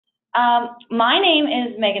My name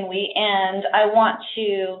is Megan Wheat, and I want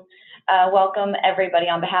to welcome everybody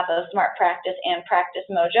on behalf of Smart Practice and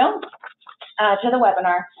PracticeMojo to the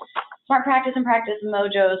webinar. Smart Practice and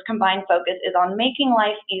PracticeMojo's combined focus is on making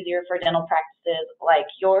life easier for dental practices like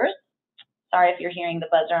yours. Sorry if you're hearing the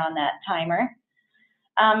buzzer on that timer.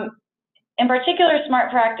 In particular,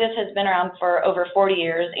 Smart Practice has been around for over 40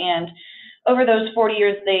 years, and over those 40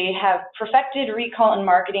 years, they have perfected recall and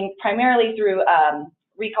marketing primarily through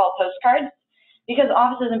recall postcards, because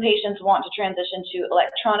offices and patients want to transition to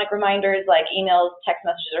electronic reminders like emails, text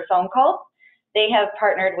messages, or phone calls. They have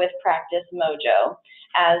partnered with PracticeMojo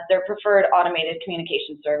as their preferred automated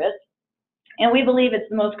communication service. And we believe it's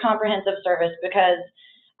the most comprehensive service because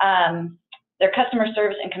their customer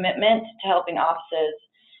service and commitment to helping offices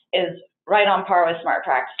is right on par with Smart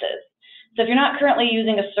Practices. So if you're not currently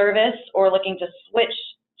using a service or looking to switch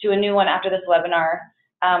to a new one after this webinar,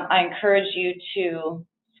 I encourage you to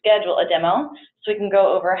schedule a demo so we can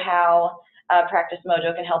go over how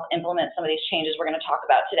PracticeMojo can help implement some of these changes we're going to talk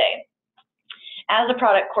about today. As a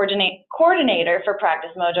product coordinator for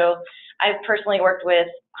PracticeMojo, I've personally worked with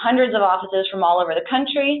hundreds of offices from all over the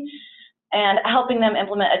country and helping them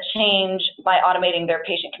implement a change by automating their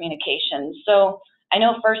patient communications. So I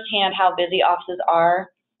know firsthand how busy offices are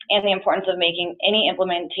and the importance of making any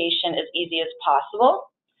implementation as easy as possible.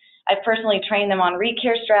 I've personally trained them on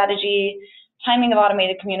recare strategy, timing of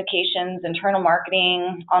automated communications, internal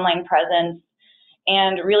marketing, online presence,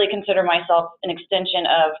 and really consider myself an extension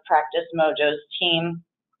of PracticeMojo's team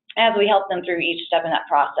as we help them through each step in that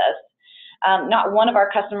process. Not one of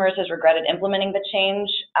our customers has regretted implementing the change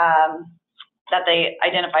that they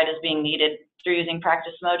identified as being needed through using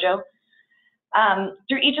PracticeMojo.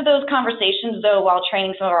 Through each of those conversations, though, while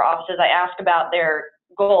training some of our offices, I ask about their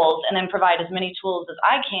goals and then provide as many tools as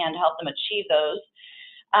I can to help them achieve those.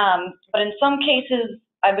 But in some cases,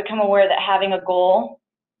 I've become aware that having a goal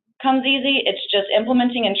comes easy. It's just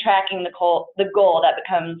implementing and tracking the goal that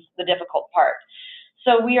becomes the difficult part.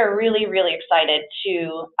 So we are really, really excited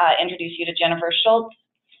to introduce you to Jennifer Schultz,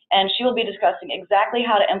 and she will be discussing exactly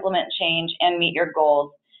how to implement change and meet your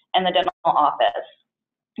goals in the dental office.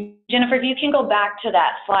 Jennifer, if you can go back to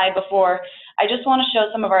that slide before, I just want to show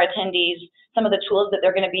some of our attendees some of the tools that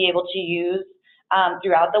they're going to be able to use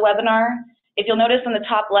throughout the webinar. If you'll notice in the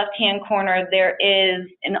top left-hand corner, there is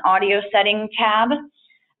an audio setting tab.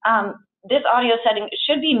 This audio setting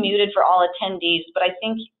should be muted for all attendees, but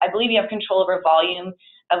I believe you have control over volume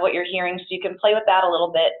of what you're hearing, so you can play with that a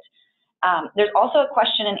little bit. There's also a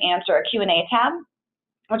question and answer, a Q&A tab,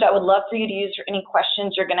 which I would love for you to use for any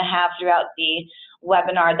questions you're going to have throughout the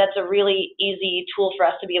webinar. That's a really easy tool for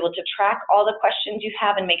us to be able to track all the questions you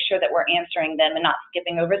have and make sure that we're answering them and not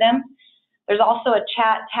skipping over them. There's also a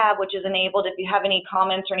chat tab, which is enabled if you have any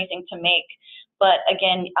comments or anything to make. But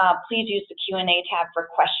again, please use the Q&A tab for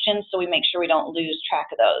questions so we make sure we don't lose track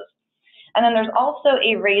of those. And then there's also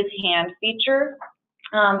a raise hand feature.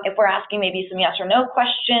 If we're asking maybe some yes or no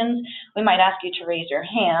questions, we might ask you to raise your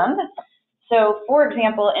hand. So for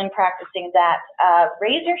example, in practicing that,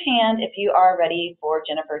 raise your hand if you are ready for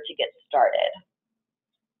Jennifer to get started.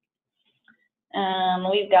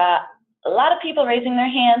 We've got a lot of people raising their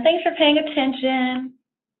hand. Thanks for paying attention.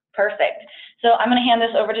 Perfect. So I'm going to hand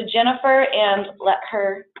this over to Jennifer and let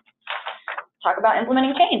her talk about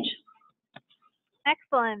implementing change.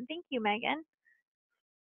 Excellent. Thank you, Megan.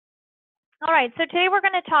 All right, so today we're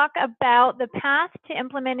going to talk about the path to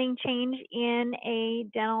implementing change in a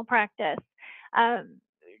dental practice.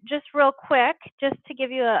 Just real quick, just to give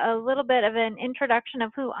you a little bit of an introduction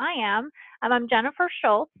of who I am. I'm Jennifer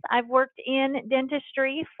Schultz. I've worked in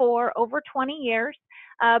dentistry for over 20 years,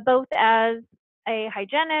 both as a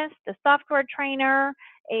hygienist, a software trainer,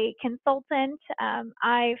 a consultant.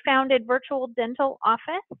 I founded Virtual Dental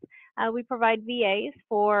Office. We provide VAs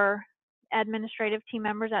for administrative team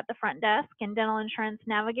members at the front desk and Dental Insurance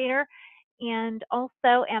Navigator, and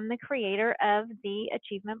also am the creator of the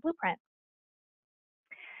Achievement Blueprint.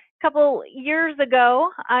 A couple years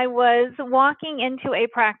ago, I was walking into a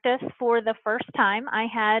practice for the first time. I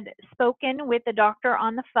had spoken with the doctor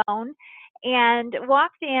on the phone and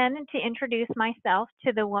walked in to introduce myself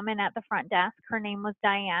to the woman at the front desk. Her name was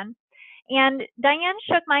Diane. And Diane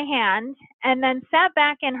shook my hand and then sat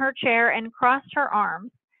back in her chair and crossed her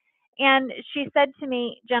arms. And she said to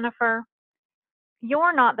me, Jennifer,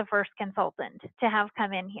 you're not the first consultant to have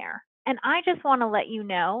come in here. And I just want to let you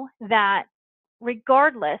know that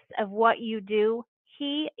regardless of what you do,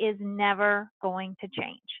 he is never going to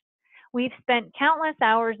change. We've spent countless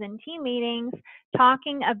hours in team meetings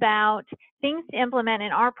talking about things to implement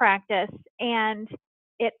in our practice, and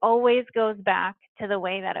it always goes back to the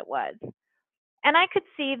way that it was. And I could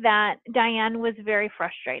see that Diane was very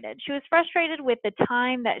frustrated. She was frustrated with the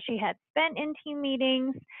time that she had spent in team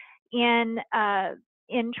meetings, in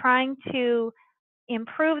trying to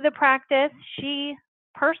improve the practice. She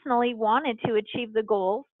personally wanted to achieve the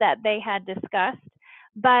goals that they had discussed,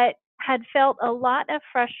 but had felt a lot of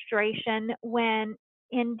frustration when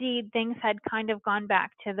indeed things had kind of gone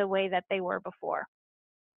back to the way that they were before.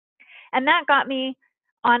 And that got me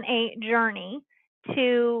on a journey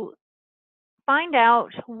to find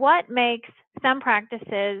out what makes some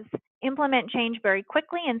practices implement change very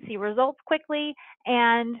quickly and see results quickly,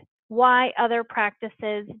 and why other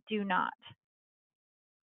practices do not.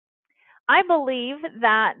 I believe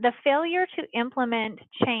that the failure to implement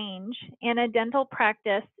change in a dental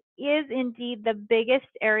practice is indeed the biggest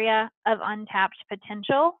area of untapped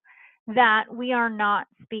potential that we are not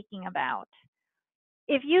speaking about.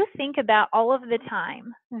 If you think about all of the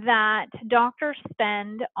time that doctors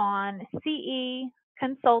spend on CE,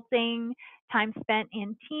 consulting, time spent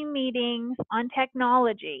in team meetings, on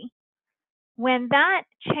technology, when that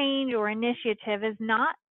change or initiative is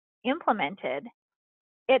not implemented,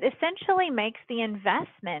 it essentially makes the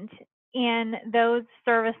investment in those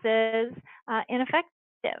services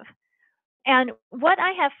ineffective. And what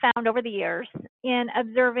I have found over the years in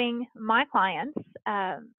observing my clients,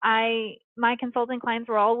 my consulting clients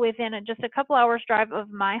were all within just a couple hours drive of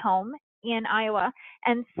my home in Iowa.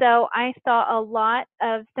 And so I saw a lot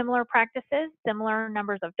of similar practices, similar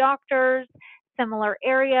numbers of doctors, similar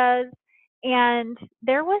areas. And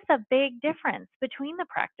there was a big difference between the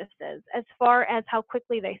practices as far as how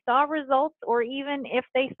quickly they saw results, or even if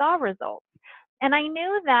they saw results. And I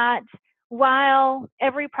knew that while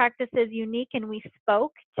every practice is unique and we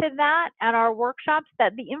spoke to that at our workshops,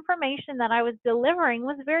 that the information that I was delivering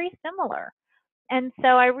was very similar. And so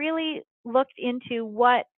I really looked into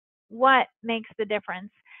what makes the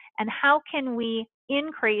difference and how can we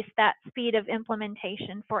increase that speed of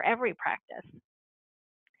implementation for every practice.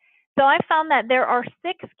 So I found that there are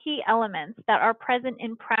 6 key elements that are present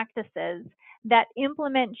in practices that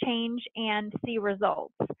implement change and see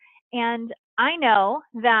results. And I know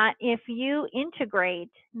that if you integrate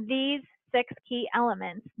these 6 key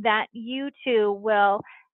elements, that you too will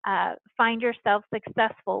find yourself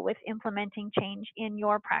successful with implementing change in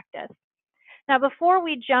your practice. Now, before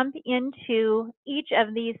we jump into each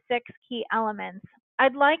of these 6 key elements,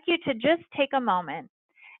 I'd like you to just take a moment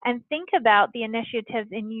and think about the initiatives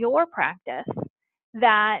in your practice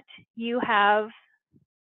that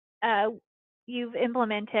you've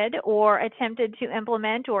implemented or attempted to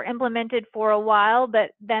implement or implemented for a while, but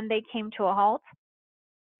then they came to a halt.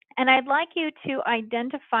 And I'd like you to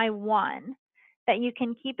identify one that you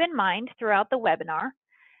can keep in mind throughout the webinar.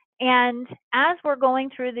 And as we're going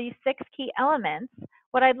through these 6 key elements,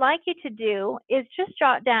 what I'd like you to do is just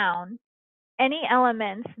jot down any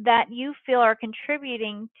elements that you feel are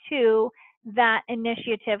contributing to that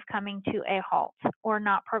initiative coming to a halt or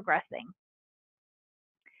not progressing.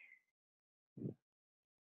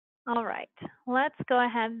 All right, let's go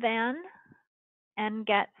ahead then and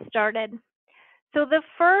get started. So the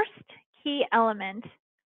first key element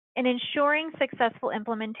in ensuring successful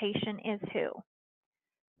implementation is who?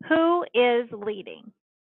 Who is leading?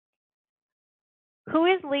 Who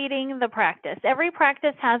is leading the practice? Every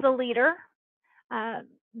practice has a leader.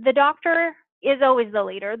 The doctor is always the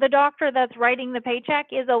leader. The doctor that's writing the paycheck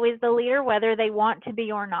is always the leader, whether they want to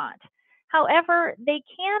be or not. However, they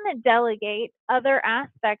can delegate other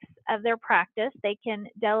aspects of their practice. They can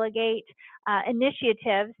delegate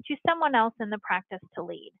initiatives to someone else in the practice to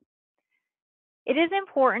lead. It is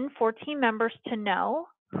important for team members to know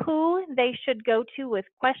who they should go to with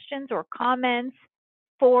questions or comments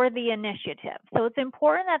for the initiative. So it's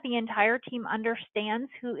important that the entire team understands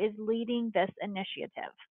who is leading this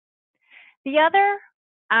initiative. The other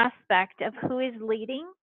aspect of who is leading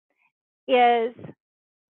is,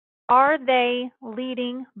 are they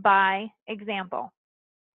leading by example?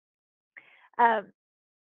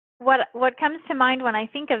 What comes to mind when I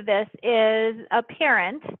think of this is a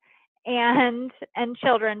parent and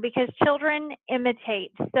children, because children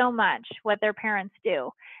imitate so much what their parents do.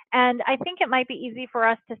 And I think it might be easy for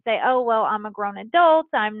us to say, oh, well, I'm a grown adult,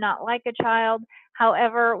 I'm not like a child.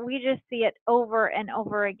 However, we just see it over and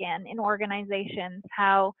over again in organizations,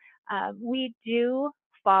 how we do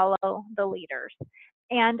follow the leaders.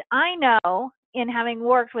 And I know, in having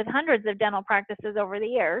worked with hundreds of dental practices over the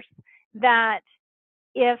years, that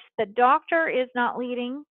if the doctor is not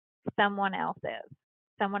leading, someone else is.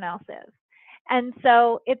 Someone else is. And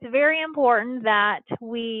so it's very important that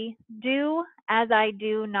we do as I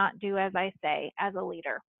do, not do as I say, as a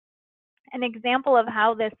leader. An example of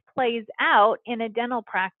how this plays out in a dental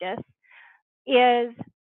practice is,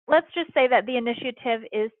 let's just say that the initiative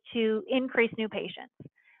is to increase new patients.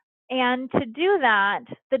 And to do that,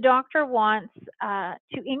 the doctor wants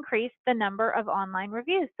to increase the number of online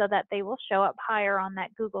reviews so that they will show up higher on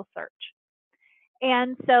that Google search.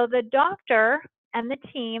 And so the doctor and the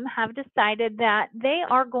team have decided that they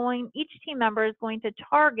are each team member is going to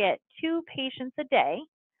target 2 patients a day,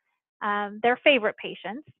 their favorite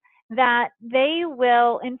patients, that they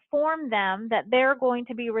will inform them that they're going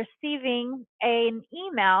to be receiving an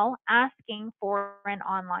email asking for an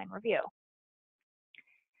online review.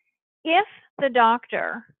 If the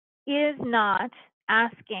doctor is not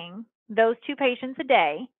asking those 2 patients a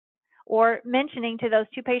day or mentioning to those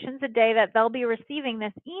 2 patients a day that they'll be receiving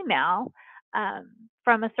this email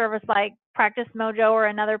from a service like PracticeMojo or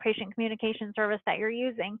another patient communication service that you're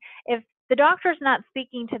using, if the doctor's not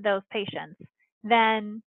speaking to those patients,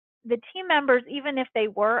 then the team members, even if they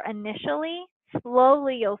were initially,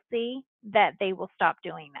 slowly you'll see that they will stop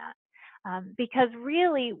doing that. Because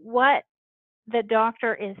really what the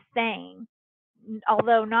doctor is saying,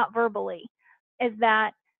 although not verbally, is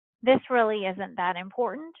that this really isn't that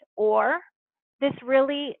important, or this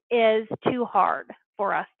really is too hard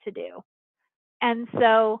for us to do. And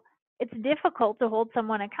so it's difficult to hold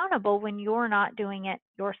someone accountable when you're not doing it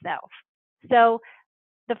yourself. So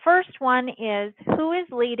the first one is, who is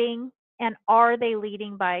leading, and are they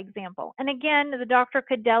leading by example? And again, the doctor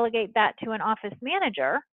could delegate that to an office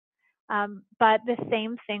manager, but the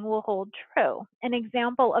same thing will hold true. An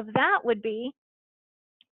example of that would be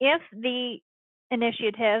if the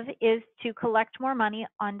initiative is to collect more money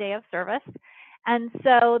on day of service, and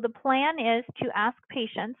so the plan is to ask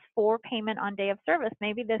patients for payment on day of service.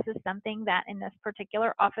 Maybe this is something that in this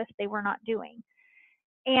particular office they were not doing.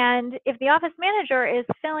 And if the office manager is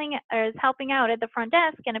helping out at the front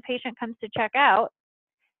desk and a patient comes to check out,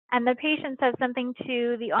 and the patient says something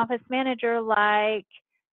to the office manager like,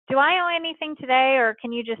 "Do I owe anything today, or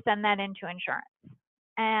can you just send that into insurance?"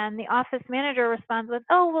 And the office manager responds with,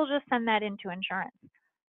 "Oh, we'll just send that into insurance."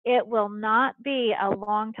 It will not be a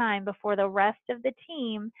long time before the rest of the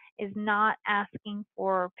team is not asking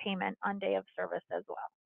for payment on day of service as well.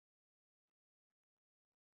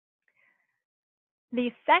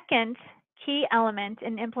 The second key element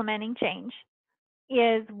in implementing change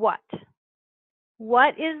is what?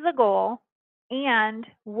 What is the goal, and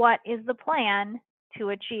what is the plan to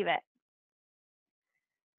achieve it?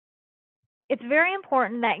 It's very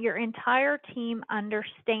important that your entire team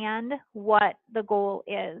understand what the goal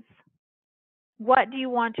is. What do you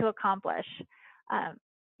want to accomplish?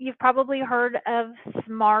 You've probably heard of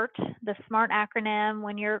SMART, the SMART acronym,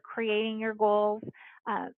 when you're creating your goals.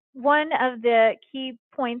 One of the key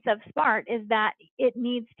points of SMART is that it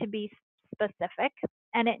needs to be specific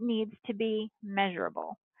and it needs to be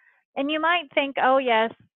measurable. And you might think, oh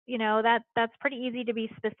yes, that's pretty easy to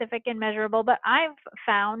be specific and measurable, but I've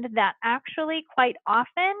found that actually quite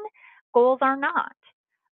often goals are not.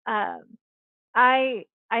 I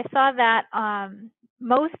saw that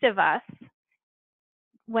most of us,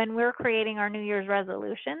 when we're creating our New Year's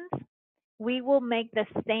resolutions, we will make the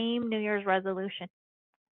same New Year's resolution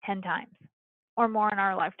 10 times or more in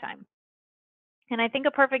our lifetime. And I think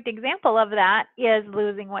a perfect example of that is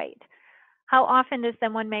losing weight. How often does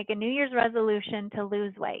someone make a New Year's resolution to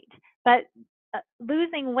lose weight? But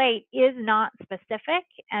losing weight is not specific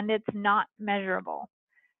and it's not measurable.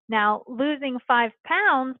 Now, losing 5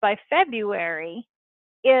 pounds by February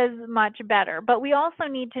is much better, but we also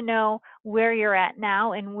need to know where you're at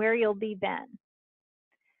now and where you'll be then.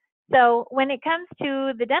 So when it comes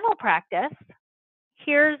to the dental practice,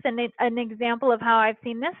 here's an example of how I've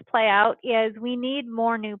seen this play out is we need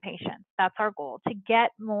more new patients. That's our goal, to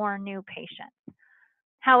get more new patients.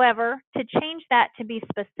 However, to change that to be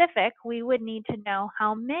specific, we would need to know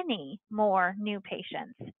how many more new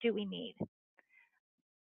patients do we need.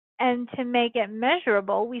 And to make it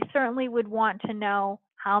measurable, we certainly would want to know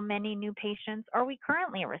how many new patients are we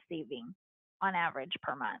currently receiving on average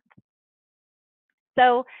per month.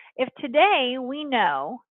 So if today we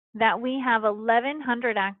know that we have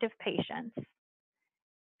 1,100 active patients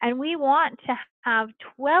and we want to have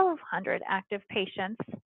 1,200 active patients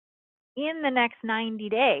in the next 90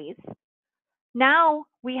 days, now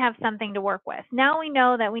we have something to work with. Now we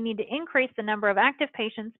know that we need to increase the number of active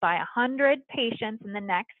patients by 100 patients in the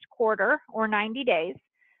next quarter or 90 days,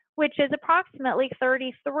 which is approximately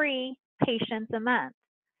 33 patients a month.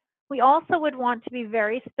 We also would want to be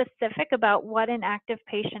very specific about what an active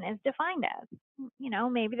patient is defined as.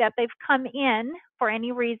 Maybe that they've come in for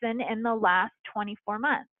any reason in the last 24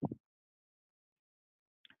 months.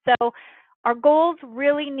 So our goals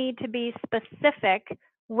really need to be specific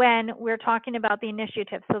when we're talking about the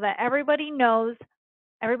initiative so that everybody knows,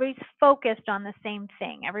 everybody's focused on the same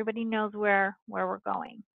thing. Everybody knows where we're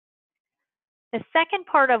going. The second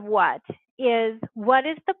part of what is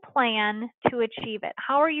the plan to achieve it?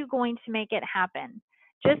 How are you going to make it happen?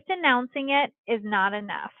 Just announcing it is not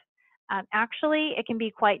enough. Actually, it can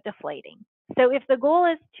be quite deflating. So if the goal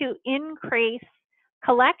is to increase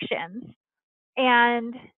collections,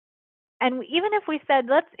 and even if we said,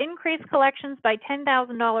 let's increase collections by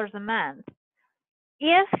 $10,000 a month,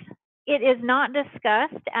 if it is not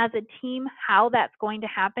discussed as a team how that's going to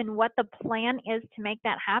happen, what the plan is to make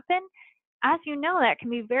that happen, as you know, that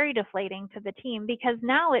can be very deflating to the team, because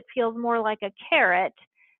now it feels more like a carrot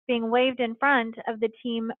being waved in front of the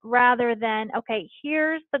team rather than, okay,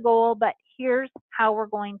 here's the goal, but here's how we're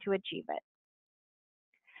going to achieve it.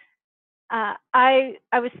 I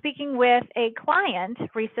was speaking with a client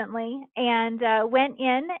recently and went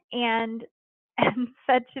in and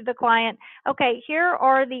said to the client, okay, here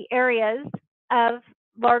are the areas of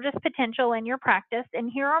largest potential in your practice, and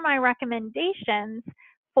here are my recommendations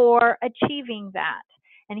for achieving that.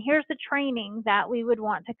 And here's the training that we would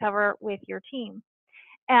want to cover with your team.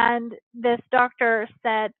 And this doctor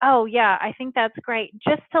said, oh yeah, I think that's great.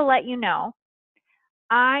 Just to let you know,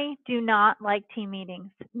 I do not like team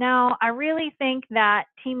meetings. Now, I really think that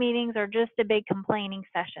team meetings are just a big complaining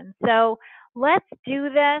session. So let's do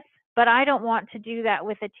this, but I don't want to do that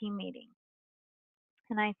with a team meeting.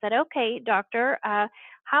 And I said, okay, doctor,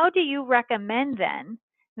 how do you recommend then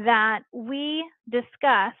that we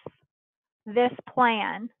discuss this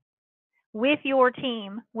plan with your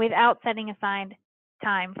team without setting aside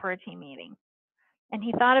time for a team meeting? And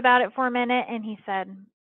he thought about it for a minute and he said,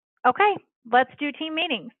 okay, let's do team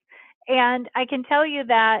meetings. And I can tell you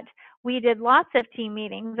that we did lots of team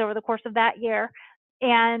meetings over the course of that year,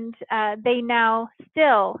 and they now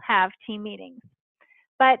still have team meetings.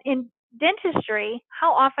 But in dentistry,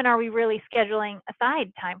 how often are we really scheduling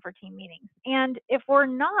aside time for team meetings? And if we're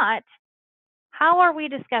not, how are we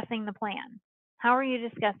discussing the plan? How are you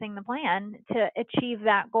discussing the plan to achieve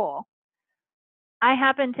that goal? I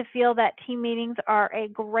happen to feel that team meetings are a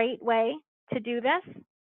great way to do this.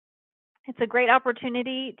 It's a great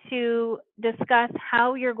opportunity to discuss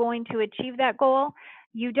how you're going to achieve that goal.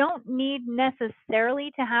 You don't need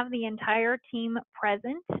necessarily to have the entire team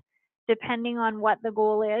present, depending on what the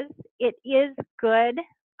goal is. It is good,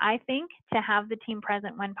 I think, to have the team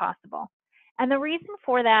present when possible. And the reason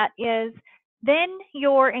for that is then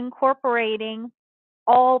you're incorporating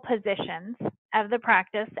all positions of the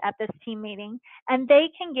practice at this team meeting, and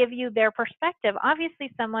they can give you their perspective.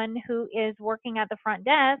 Obviously, someone who is working at the front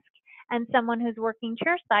desk and someone who's working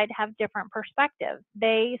chairside have different perspectives.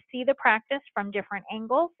 They see the practice from different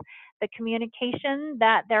angles. The communication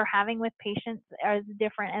that they're having with patients is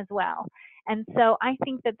different as well. And so I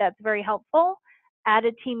think that that's very helpful at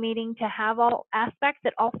a team meeting to have all aspects.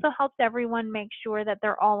 It also helps everyone make sure that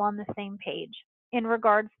they're all on the same page in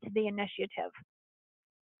regards to the initiative.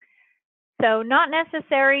 So not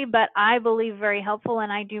necessary, but I believe very helpful,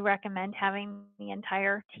 and I do recommend having the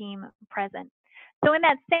entire team present. So in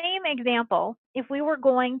that same example, if we were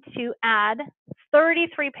going to add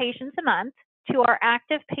 33 patients a month to our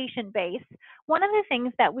active patient base, one of the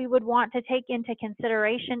things that we would want to take into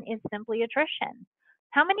consideration is simply attrition.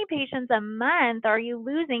 How many patients a month are you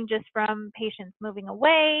losing just from patients moving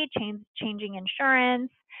away, changing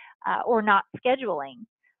insurance, or not scheduling?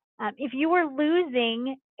 If you were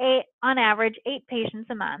losing on average 8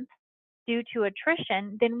 patients a month due to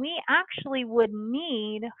attrition, then we actually would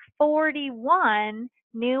need 41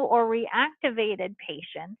 new or reactivated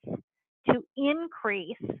patients to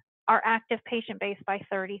increase our active patient base by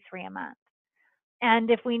 33 a month.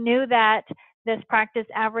 And if we knew that this practice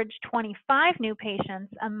averaged 25 new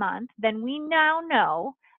patients a month, then we now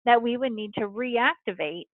know that we would need to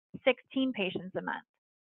reactivate 16 patients a month.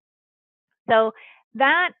 So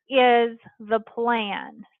that is the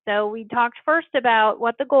plan. So we talked first about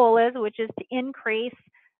what the goal is, which is to increase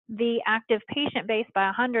the active patient base by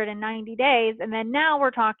 190 days. And then now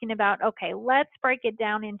we're talking about, okay, let's break it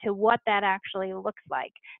down into what that actually looks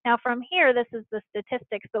like. Now from here, this is the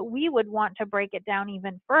statistics, but we would want to break it down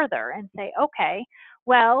even further and say, okay,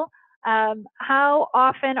 well, how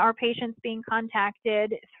often are patients being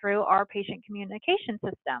contacted through our patient communication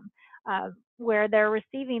system, where they're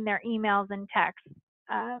receiving their emails and texts?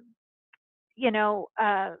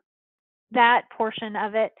 That portion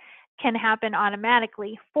of it can happen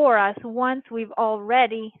automatically for us once we've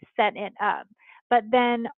already set it up. But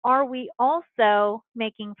then are we also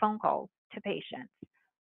making phone calls to patients?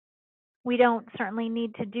 We don't certainly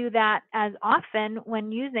need to do that as often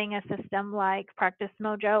when using a system like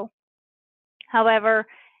PracticeMojo. However,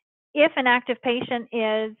 if an active patient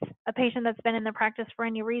is a patient that's been in the practice for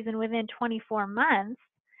any reason within 24 months,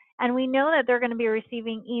 and we know that they're going to be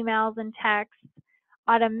receiving emails and texts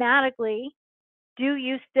automatically, do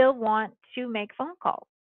you still want to make phone calls?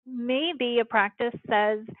 Maybe a practice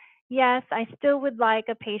says, yes, I still would like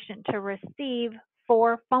a patient to receive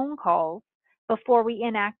 4 phone calls before we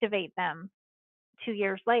inactivate them 2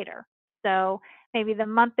 years later. So maybe the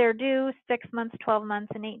month they're due, 6 months, 12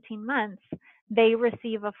 months, and 18 months, they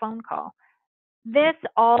receive a phone call. This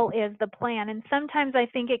all is the plan. And sometimes I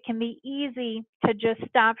think it can be easy to just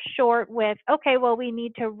stop short with, okay, well, we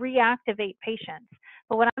need to reactivate patients.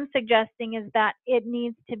 But what I'm suggesting is that it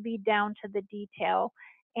needs to be down to the detail.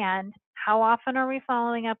 And how often are we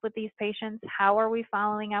following up with these patients? How are we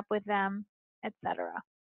following up with them, etc.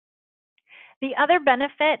 The other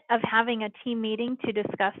benefit of having a team meeting to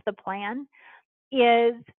discuss the plan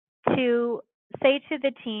is to say to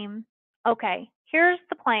the team, okay, here's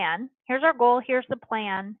the plan, here's our goal, here's the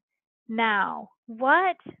plan. Now,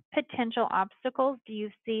 what potential obstacles do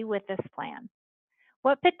you see with this plan?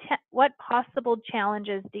 What possible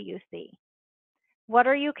challenges do you see? What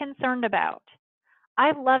are you concerned about?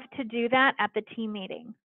 I love to do that at the team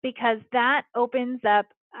meeting because that opens up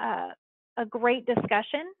a great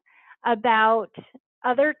discussion about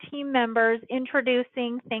other team members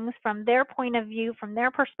introducing things from their point of view, from their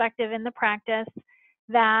perspective in the practice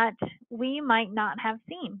that we might not have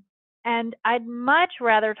seen. And I'd much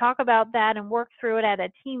rather talk about that and work through it at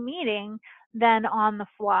a team meeting than on the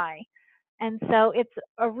fly. And so it's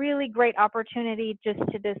a really great opportunity just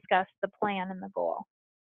to discuss the plan and the goal.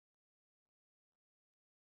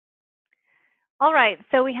 All right,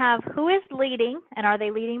 so we have who is leading, and are they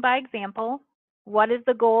leading by example? What is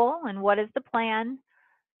the goal and what is the plan?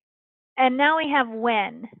 And now we have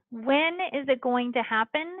when. When is it going to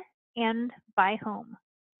happen and by whom?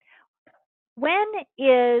 When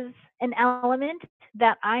is an element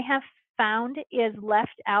that I have found is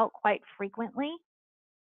left out quite frequently.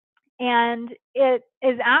 And it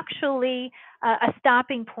is actually a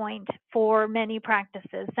stopping point for many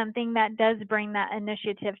practices, something that does bring that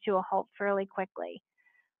initiative to a halt fairly quickly.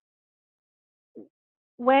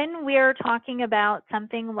 When we're talking about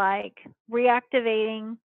something like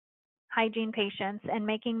reactivating hygiene patients and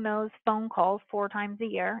making those phone calls 4 times a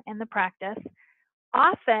year in the practice,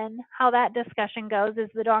 often how that discussion goes is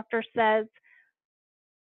the doctor says,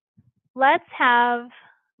 let's have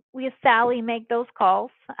Sally make those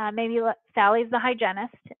calls. Maybe Sally's the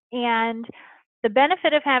hygienist. And the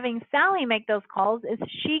benefit of having Sally make those calls is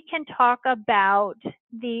she can talk about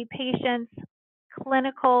the patient's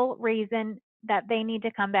clinical reason that they need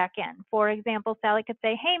to come back in. For example, Sally could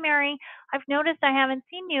say, hey, Mary, I've noticed I haven't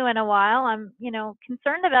seen you in a while. I'm,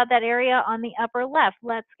 concerned about that area on the upper left.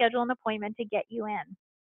 Let's schedule an appointment to get you in.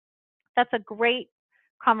 That's a great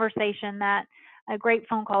conversation, a great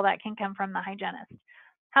phone call that can come from the hygienist.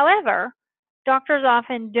 However, doctors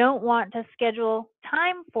often don't want to schedule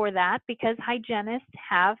time for that because hygienists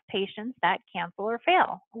have patients that cancel or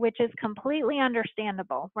fail, which is completely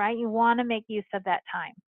understandable, right? You want to make use of that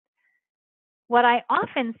time. What I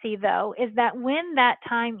often see, though, is that when that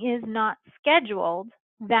time is not scheduled,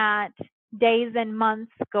 that days and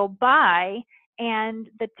months go by and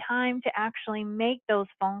the time to actually make those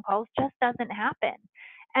phone calls just doesn't happen.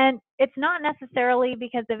 And it's not necessarily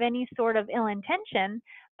because of any sort of ill intention,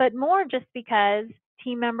 but more just because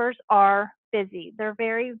team members are busy. They're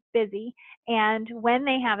very busy. And when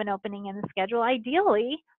they have an opening in the schedule,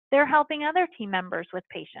 ideally, they're helping other team members with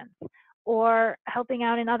patients or helping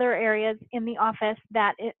out in other areas in the office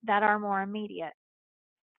that are more immediate.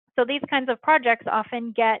 So these kinds of projects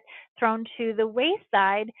often get thrown to the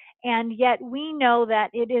wayside, and yet we know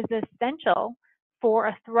that it is essential for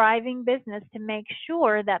a thriving business to make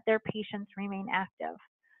sure that their patients remain active.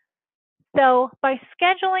 So by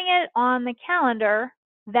scheduling it on the calendar,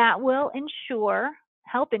 that will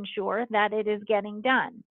help ensure that it is getting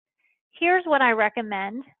done. Here's what I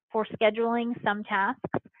recommend for scheduling some tasks,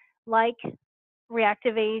 like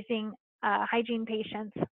reactivating hygiene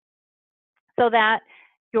patients, so that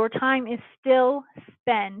your time is still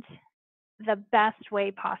spent the best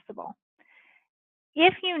way possible.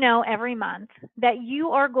 If you know every month that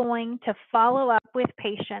you are going to follow up with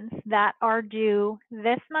patients that are due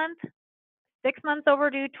this month, 6 months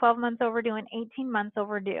overdue, 12 months overdue, and 18 months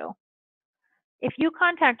overdue, if you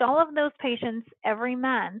contact all of those patients every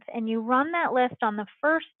month and you run that list on the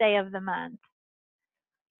first day of the month,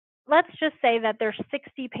 let's just say that there's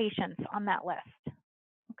 60 patients on that list,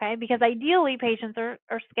 okay? Because ideally, patients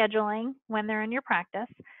are scheduling when they're in your practice.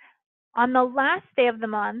 On the last day of the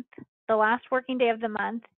month, the last working day of the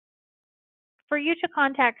month, for you to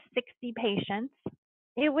contact 60 patients,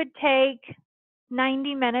 it would take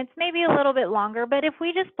 90 minutes, maybe a little bit longer, but if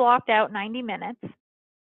we just blocked out 90 minutes,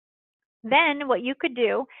 then what you could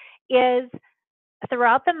do is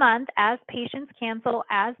throughout the month, as patients cancel,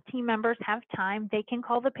 as team members have time, they can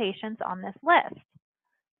call the patients on this list.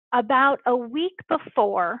 About a week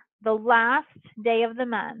before the last day of the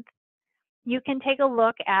month, you can take a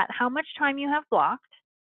look at how much time you have blocked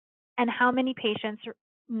and how many patients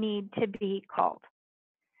need to be called.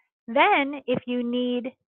 Then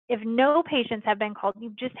if no patients have been called,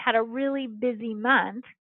 you've just had a really busy month,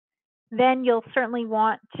 then you'll certainly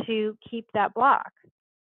want to keep that block.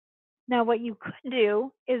 Now what you could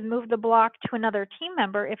do is move the block to another team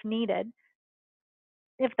member if needed.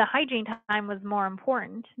 If the hygiene time was more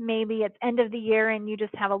important, maybe it's end of the year and you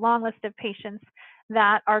just have a long list of patients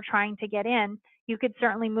that are trying to get in, you could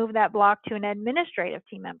certainly move that block to an administrative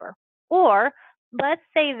team member. Or let's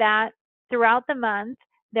say that throughout the month,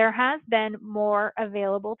 there has been more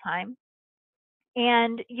available time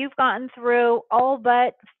and you've gotten through all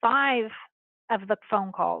but 5 of the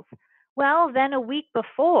phone calls. Well, then a week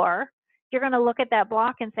before, you're going to look at that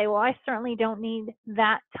block and say, well, I certainly don't need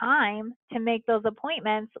that time to make those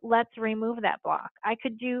appointments. Let's remove that block. I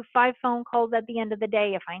could do 5 phone calls at the end of the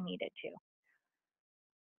day if I needed to.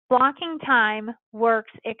 Blocking time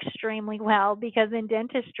works extremely well because in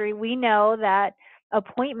dentistry, we know that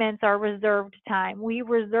appointments are reserved time. We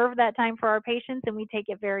reserve that time for our patients and we take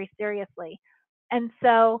it very seriously. And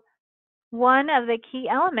so one of the key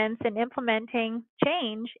elements in implementing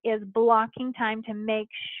change is blocking time to make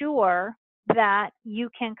sure that you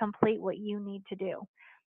can complete what you need to do.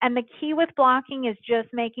 And the key with blocking is just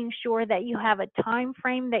making sure that you have a time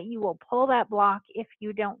frame that you will pull that block if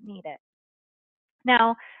you don't need it.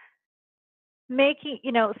 Now,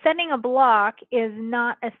 setting a block is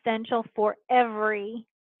not essential for every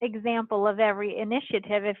example of every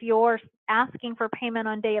initiative. If you're asking for payment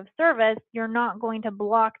on day of service, you're not going to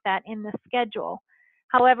block that in the schedule.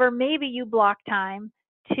 However, maybe you block time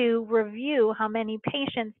to review how many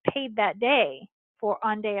patients paid that day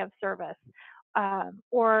on day of service,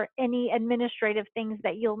 or any administrative things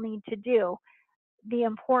that you'll need to do. The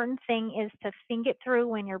important thing is to think it through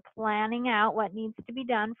when you're planning out what needs to be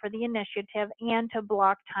done for the initiative and to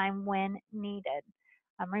block time when needed.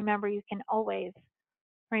 Remember, you can always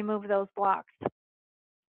remove those blocks.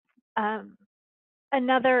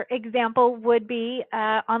 Another example would be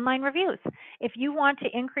online reviews. If you want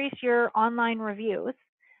to increase your online reviews,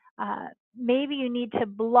 maybe you need to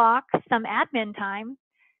block some admin time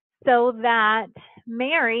so that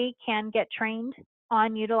Mary can get trained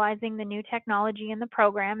on utilizing the new technology in the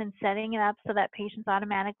program and setting it up so that patients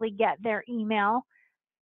automatically get their email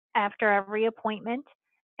after every appointment.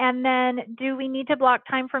 And then do we need to block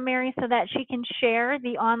time for Mary so that she can share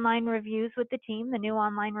the online reviews with the team, the new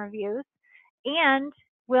online reviews? And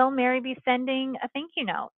will Mary be sending a thank you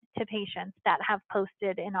note to patients that have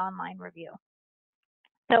posted an online review?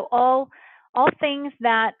 So all things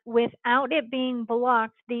that without it being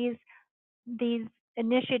blocked, these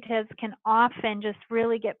initiatives can often just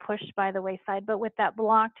really get pushed by the wayside. But with that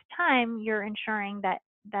blocked time, you're ensuring that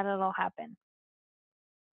it'll happen.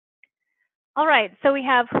 All right, so we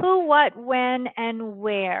have who, what, when, and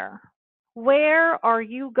where. Where are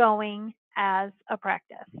you going as a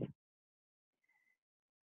practice?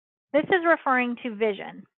 This is referring to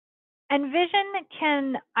vision. And vision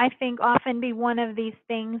can, I think, often be one of these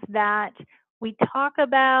things that we talk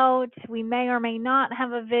about. We may or may not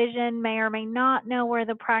have a vision, may or may not know where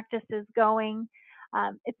the practice is going.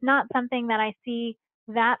 It's not something that I see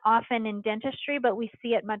that often in dentistry, but we see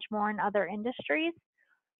it much more in other industries.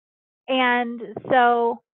 And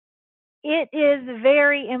so it is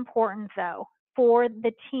very important, though, for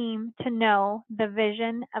the team to know the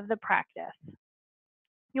vision of the practice.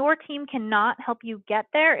 Your team cannot help you get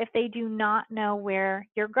there if they do not know where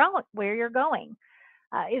you're going.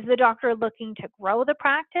 Is the doctor looking to grow the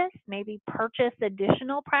practice, maybe purchase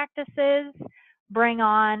additional practices, bring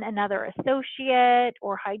on another associate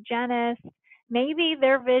or hygienist? Maybe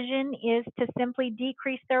their vision is to simply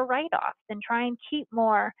decrease their write-offs and try and keep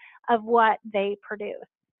more of what they produce.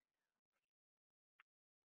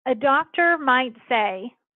 A doctor might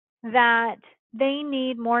say that they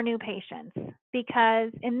need more new patients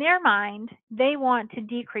because in their mind, they want to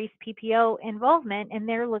decrease PPO involvement and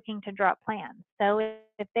they're looking to drop plans. So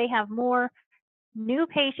if they have more new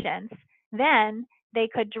patients, then they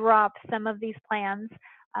could drop some of these plans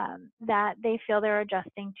that they feel they're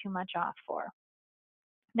adjusting too much off for.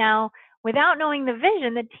 Now, without knowing the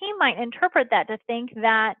vision, the team might interpret that to think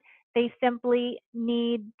that they simply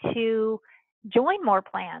need to join more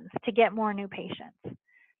plans to get more new patients.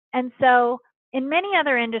 And so In many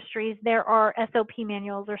other industries, there are SOP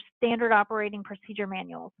manuals or standard operating procedure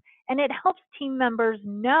manuals, and it helps team members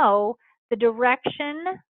know the direction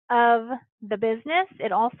of the business.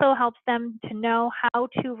 It also helps them to know how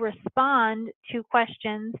to respond to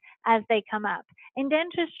questions as they come up. In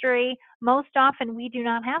dentistry, most often we do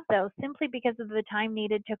not have those simply because of the time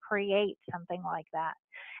needed to create something like that.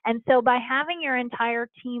 And so by having your entire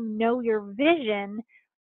team know your vision,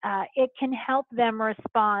 it can help them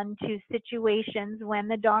respond to situations when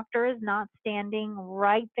the doctor is not standing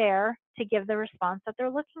right there to give the response that they're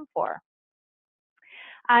looking for.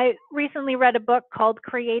 I recently read a book called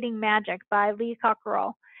Creating Magic by Lee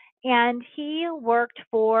Cockerell, and he worked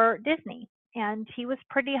for Disney, and he was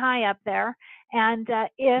pretty high up there. And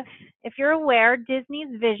if you're aware,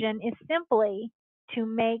 Disney's vision is simply to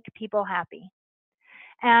make people happy.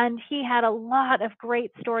 And he had a lot of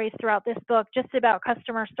great stories throughout this book just about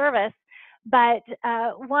customer service. But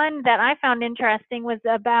one that I found interesting was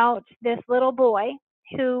about this little boy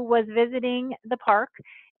who was visiting the park,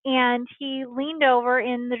 and he leaned over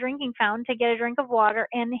in the drinking fountain to get a drink of water,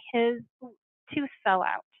 and his tooth fell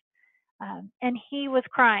out. And he was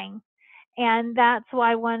crying. And that's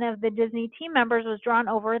why one of the Disney team members was drawn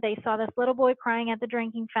over. They saw this little boy crying at the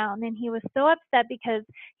drinking fountain, and he was so upset because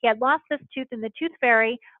he had lost this tooth, and the tooth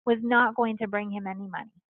fairy was not going to bring him any money.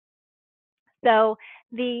 So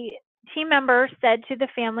the team member said to the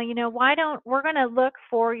family, we're going to look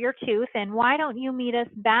for your tooth, and why don't you meet us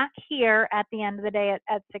back here at the end of the day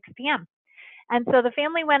at 6 p.m. And so the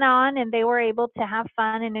family went on, and they were able to have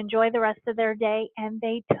fun and enjoy the rest of their day, and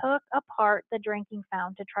they took apart the drinking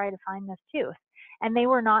fountain to try to find this tooth, and they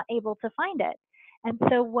were not able to find it. And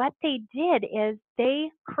so what they did is they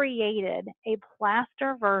created a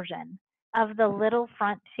plaster version of the little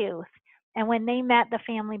front tooth, and when they met the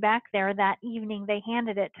family back there that evening, they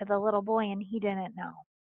handed it to the little boy, and he didn't know.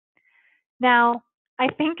 Now, I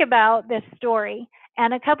think about this story,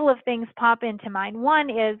 and a couple of things pop into mind. One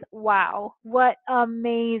is, wow, what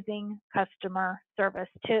amazing customer service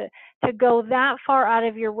to go that far out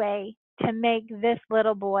of your way to make this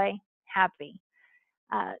little boy happy.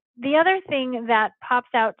 The other thing that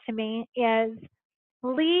pops out to me is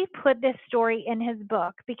Lee put this story in his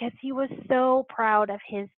book because he was so proud of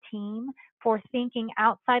his team for thinking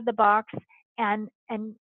outside the box and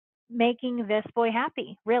making this boy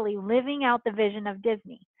happy, really living out the vision of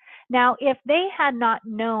Disney. Now, if they had not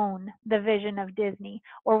known the vision of Disney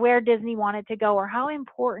or where Disney wanted to go or how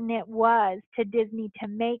important it was to Disney to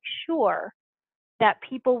make sure that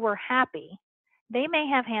people were happy, they may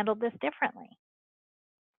have handled this differently.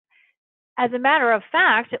 As a matter of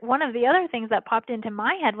fact, one of the other things that popped into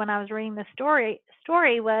my head when I was reading the story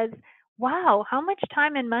was, wow, how much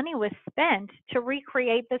time and money was spent to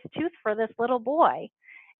recreate this tooth for this little boy?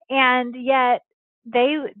 And yet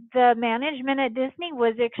the management at Disney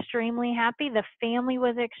was extremely happy. The family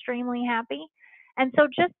was extremely happy. And so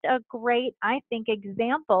just a great, I think,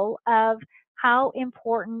 example of how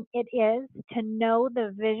important it is to know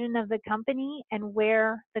the vision of the company and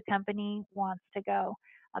where the company wants to go.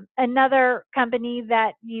 Another company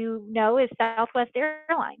that you know is Southwest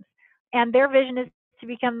Airlines, and their vision is to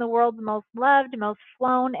become the world's most loved, most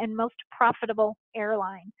flown, and most profitable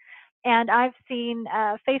airline. And I've seen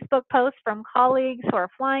Facebook posts from colleagues who are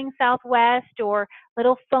flying Southwest or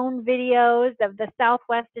little phone videos of the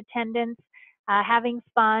Southwest attendants having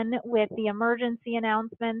fun with the emergency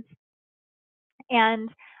announcements. And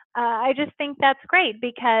I just think that's great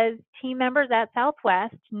because team members at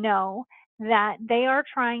Southwest know that they are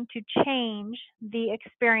trying to change the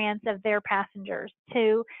experience of their passengers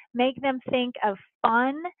to make them think of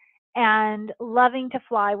fun and loving to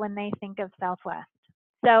fly when they think of Southwest.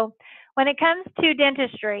 So when it comes to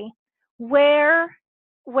dentistry, where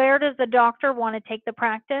does the doctor want to take the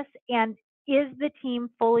practice, and is the team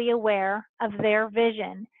fully aware of their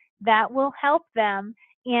vision that will help them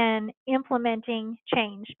in implementing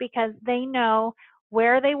change because they know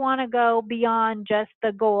where they want to go beyond just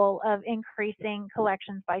the goal of increasing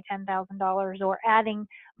collections by $10,000 or adding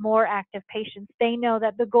more active patients. They know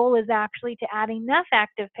that the goal is actually to add enough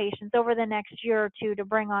active patients over the next year or two to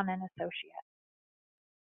bring on an associate.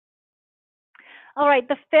 All right,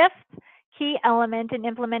 the fifth key element in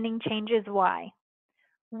implementing change is why.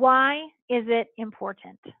 Why is it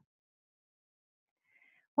important?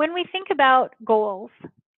 When we think about goals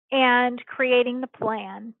and creating the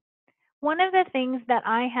plan, one of the things that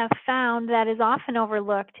I have found that is often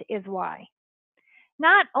overlooked is why.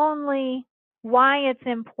 Not only why it's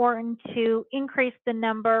important to increase the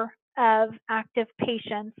number of active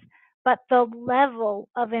patients, but the level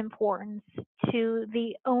of importance to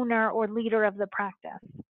the owner or leader of the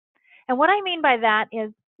practice. And what I mean by that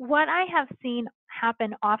is what I have seen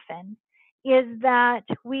happen often is that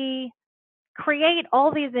we create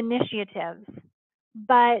all these initiatives,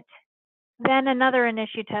 but then another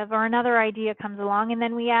initiative or another idea comes along, and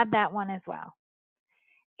then we add that one as well.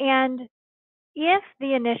 And if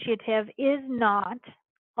the initiative is not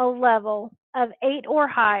a level of 8 or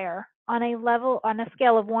higher on a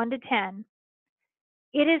scale of 1 to 10,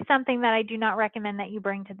 it is something that I do not recommend that you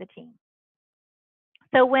bring to the team.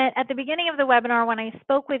 So at the beginning of the webinar, when I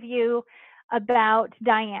spoke with you about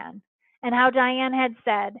Diane and how Diane had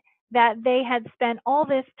said that they had spent all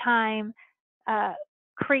this time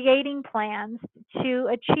creating plans to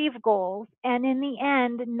achieve goals, and in the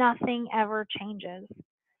end, nothing ever changes.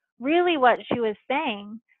 Really what she was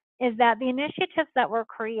saying is that the initiatives that were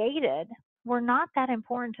created were not that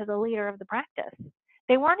important to the leader of the practice.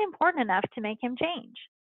 They weren't important enough to make him change.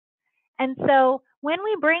 And so when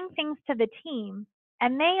we bring things to the team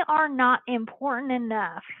and they are not important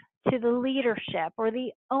enough to the leadership or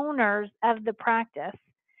the owners of the practice,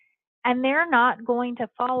 and they're not going to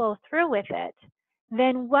follow through with it,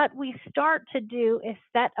 then what we start to do is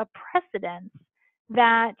set a precedence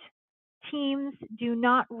that teams do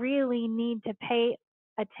not really need to pay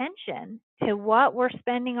attention to what we're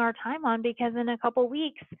spending our time on, because in a couple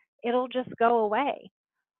weeks, it'll just go away.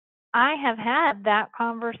 I have had that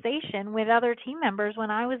conversation with other team members when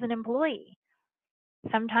I was an employee.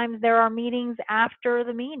 Sometimes there are meetings after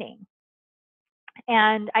the meeting.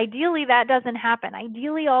 And ideally, that doesn't happen.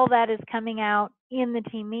 Ideally, all that is coming out in the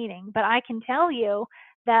team meeting. But I can tell you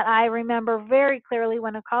that I remember very clearly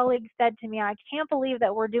when a colleague said to me, I can't believe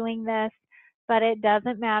that we're doing this, but it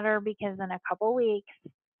doesn't matter because in a couple weeks,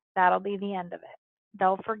 that'll be the end of it.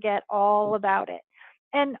 They'll forget all about it.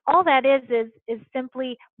 And all that is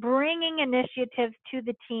simply bringing initiatives to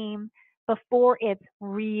the team before it's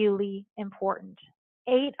really important.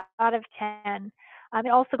 8 out of 10. It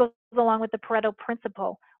also goes along with the Pareto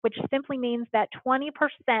principle, which simply means that 20%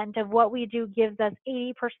 of what we do gives us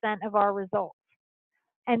 80% of our results.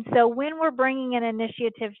 And so when we're bringing an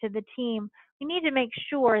initiative to the team, we need to make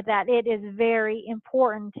sure that it is very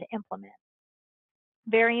important to implement.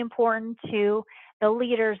 Very important to the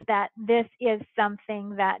leaders that this is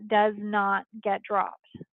something that does not get dropped.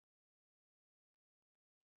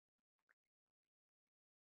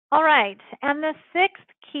 All right, and the sixth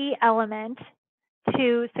key element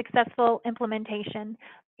to successful implementation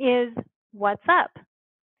is what's up.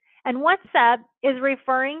 And what's up is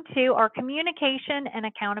referring to our communication and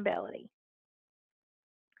accountability.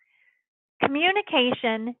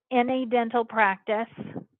 Communication in a dental practice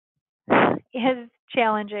is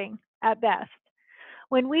challenging at best.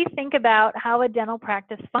 When we think about how a dental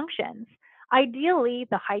practice functions, ideally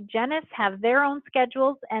the hygienists have their own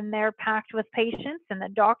schedules and they're packed with patients, and the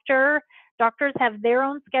doctors have their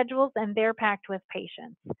own schedules and they're packed with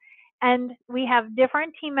patients. And we have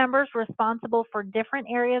different team members responsible for different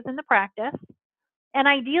areas in the practice. And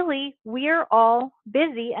ideally, we're all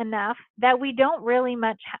busy enough that we don't really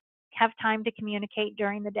much have time to communicate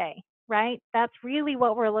during the day, right? That's really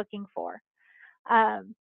what we're looking for.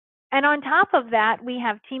 And on top of that, we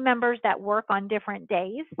have team members that work on different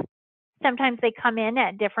days. Sometimes they come in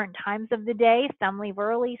at different times of the day. Some leave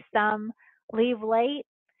early, some leave late.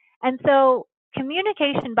 And so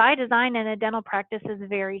communication by design in a dental practice is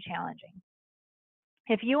very challenging.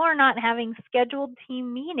 If you are not having scheduled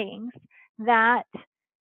team meetings, that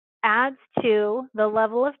adds to the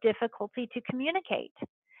level of difficulty to communicate.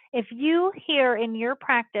 If you hear in your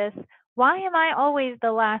practice, why am I always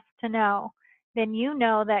the last to know? Then you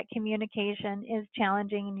know that communication is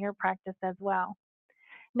challenging in your practice as well.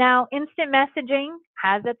 Now, instant messaging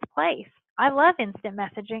has its place. I love instant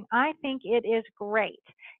messaging. I think it is great.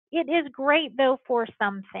 It is great, though, for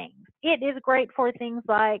some things. It is great for things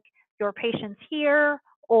like your patient's here,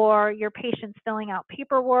 or your patient's filling out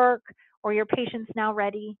paperwork, or your patient's now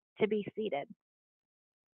ready to be seated.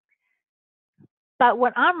 But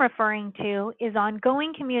what I'm referring to is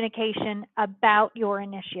ongoing communication about your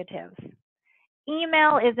initiatives.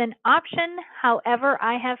 Email is an option. However,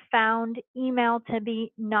 I have found email to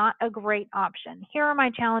be not a great option. Here are my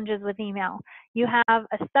challenges with email. You have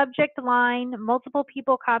a subject line, multiple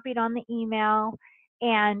people copied on the email,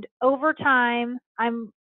 and over time,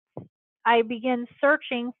 I begin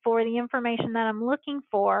searching for the information that I'm looking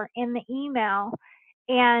for in the email,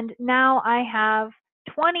 and now I have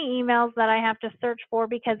 20 emails that I have to search for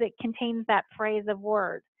because it contains that phrase of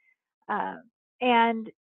word.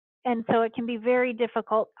 And so it can be very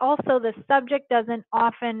difficult. Also, the subject doesn't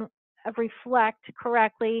often reflect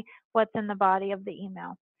correctly what's in the body of the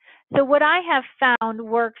email. So what I have found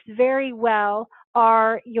works very well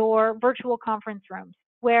are your virtual conference rooms.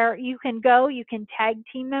 where you can go, you can tag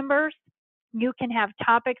team members, you can have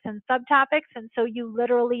topics and subtopics, and so you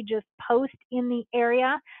literally just post in the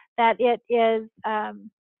area that it is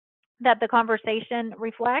that the conversation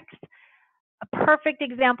reflects. A perfect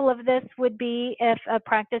example of this would be if a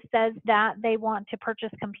practice says that they want to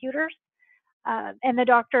purchase computers, and the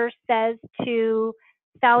doctor says to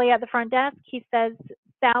Sally at the front desk, he says,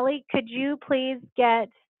 Sally, could you please get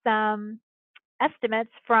some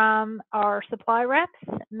estimates from our supply reps,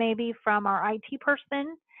 maybe from our IT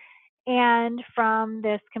person, and from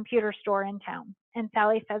this computer store in town? And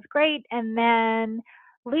Sally says, great. And then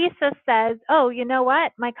Lisa says, oh, you know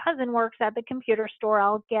what? My cousin works at the computer store.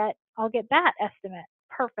 I'll get that estimate.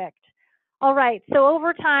 Perfect. All right. So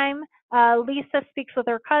over time, Lisa speaks with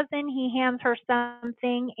her cousin. He hands her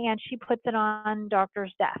something, and she puts it on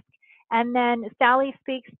doctor's desk. And then Sally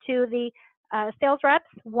speaks to the sales reps.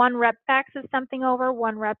 One rep faxes something over,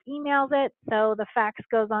 one rep emails it. So the fax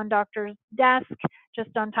goes on doctor's desk, just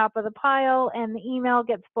on top of the pile, and the email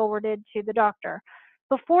gets forwarded to the doctor.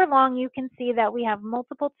 Before long, you can see that we have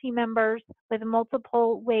multiple team members with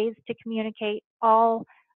multiple ways to communicate, all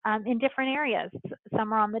in different areas.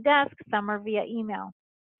 Some are on the desk, some are via email.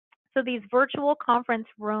 So these virtual conference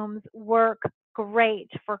rooms work great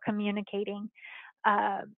for communicating.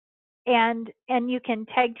 And you can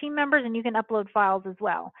tag team members and you can upload files as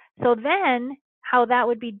well. So then how that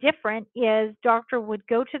would be different is doctor would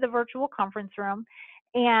go to the virtual conference room,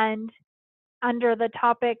 and under the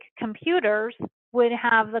topic computers would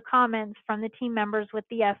have the comments from the team members with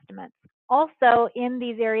the estimates. Also in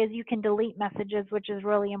these areas you can delete messages, which is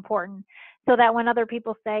really important, so that when other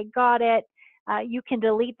people say got it, you can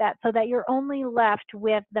delete that so that you're only left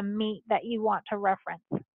with the meat that you want to reference.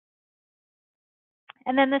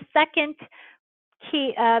 And then the second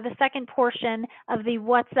portion of the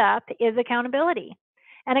what's up is accountability.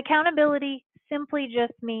 And accountability simply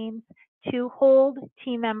just means to hold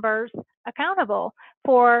team members accountable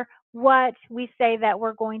for what we say that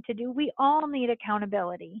we're going to do. We all need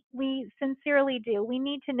accountability. We sincerely do. We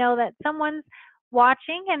need to know that someone's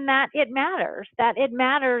watching and that it matters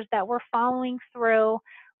that we're following through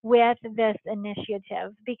with this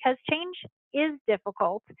initiative, because change is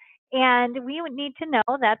difficult. And we need to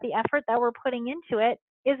know that the effort that we're putting into it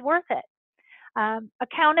is worth it.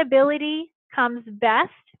 Accountability comes best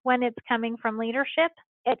when it's coming from leadership.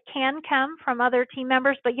 It can come from other team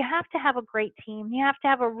members, but you have to have a great team. You have to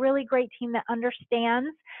have a really great team that understands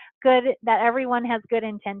that everyone has good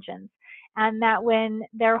intentions, and that when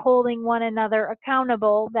they're holding one another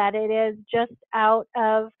accountable, that it is just out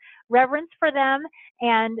of reverence for them,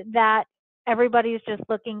 and that everybody's just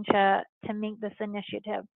looking to meet this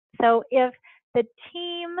initiative. So if the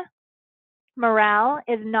team morale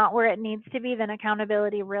is not where it needs to be, then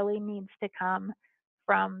accountability really needs to come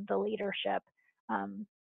from the leadership.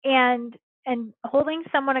 And holding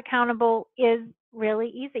someone accountable is really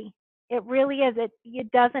easy. It really is.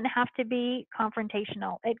 It doesn't have to be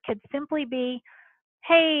confrontational. It could simply be,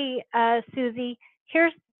 hey, Susie,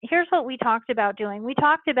 here's what we talked about doing. We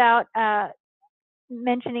talked about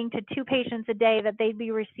mentioning to 2 patients a day that they'd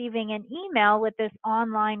be receiving an email with this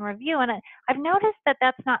online review, and I've noticed that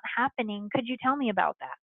that's not happening. Could you tell me about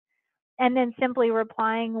that? And then simply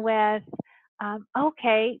replying with,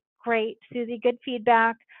 okay, great, Susie, good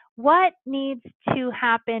feedback. What needs to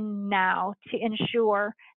happen now to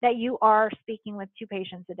ensure that you are speaking with 2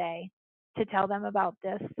 patients a day to tell them about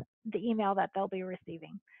the email that they'll be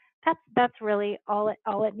receiving? That's really all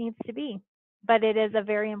it needs to be. But it is a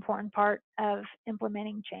very important part of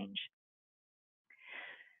implementing change.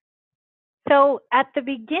 So at the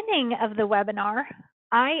beginning of the webinar,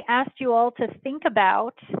 I asked you all to think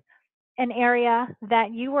about an area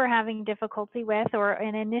that you were having difficulty with, or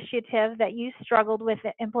an initiative that you struggled with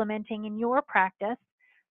implementing in your practice.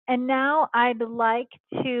 And now I'd like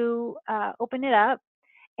to open it up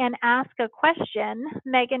and ask a question.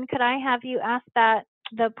 Megan, could I have you ask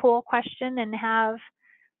the poll question and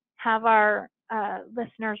have our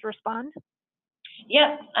listeners respond?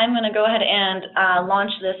 Yep, I'm going to go ahead and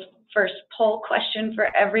launch this first poll question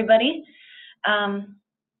for everybody.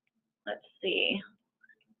 Let's see.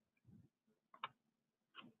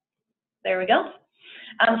 There we go.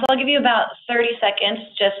 So I'll give you about 30 seconds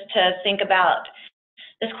just to think about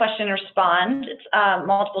this question and respond. It's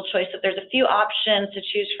multiple choice. If there's a few options to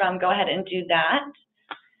choose from, go ahead and do that.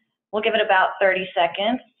 We'll give it about 30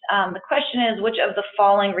 seconds. The question is, which of the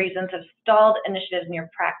following reasons have stalled initiatives in your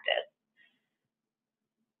practice?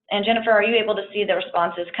 And Jennifer, are you able to see the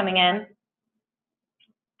responses coming in?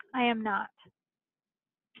 I am not.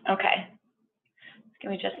 Okay.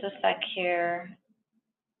 Give me just a sec here.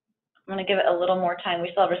 I'm going to give it a little more time. We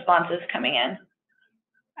still have responses coming in.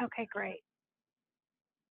 Okay, great.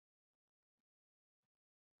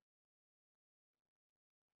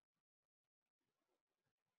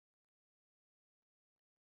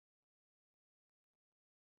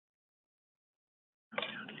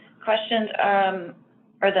 Questions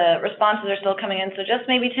or the responses are still coming in, so just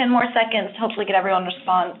maybe 10 more seconds to hopefully get everyone's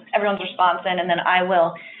response in, and then I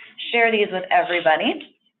will share these with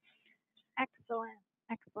everybody. Excellent,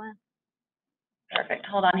 excellent. Perfect.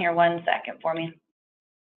 Hold on here 1 second for me.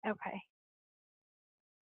 Okay.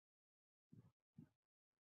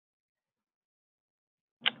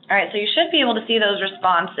 All right, so you should be able to see those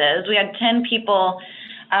responses. We had 10 people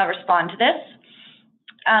respond to this.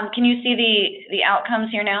 Can you see the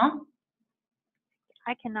outcomes here now?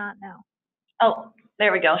 I cannot now. Oh,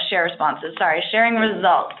 there we go, share responses. Sorry, sharing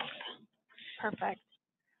results. Perfect.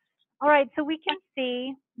 All right, so we can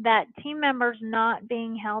see that team members not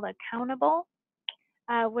being held accountable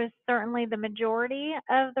was certainly the majority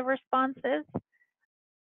of the responses.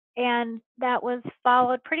 And that was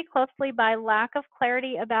followed pretty closely by lack of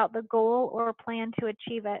clarity about the goal or plan to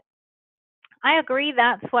achieve it. I agree,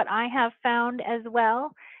 that's what I have found as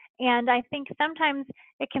well. And I think sometimes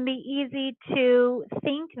it can be easy to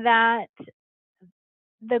think that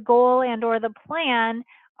the goal and or the plan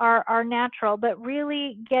are natural, but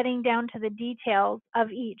really getting down to the details of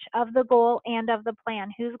each, of the goal and of the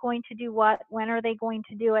plan. Who's going to do what, when are they going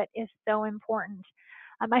to do it, is so important.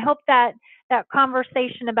 I hope that that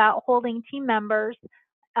conversation about holding team members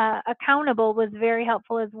accountable was very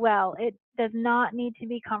helpful as well. It does not need to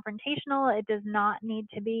be confrontational. It does not need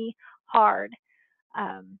to be hard.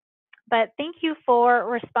 But thank you for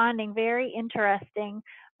responding. Very interesting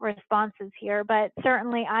responses here. But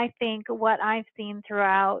certainly, I think what I've seen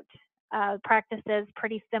throughout practices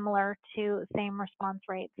pretty similar to same response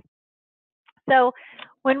rates. So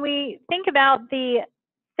when we think about the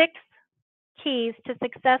 6 keys to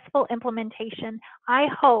successful implementation, I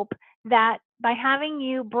hope that by having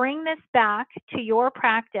you bring this back to your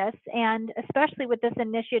practice, and especially with this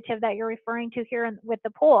initiative that you're referring to here with the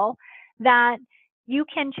poll, that you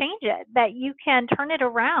can change it, that you can turn it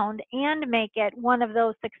around and make it one of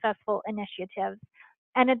those successful initiatives.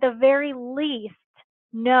 And at the very least,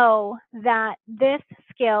 know that this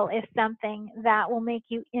skill is something that will make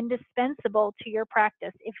you indispensable to your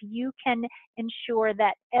practice. If you can ensure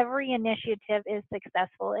that every initiative is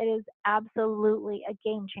successful, it is absolutely a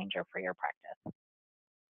game changer for your practice.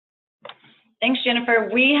 Thanks, Jennifer.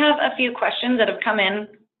 We have a few questions that have come in,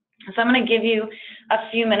 so I'm going to give you a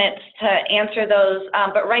few minutes to answer those.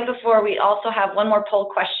 But right before, we also have one more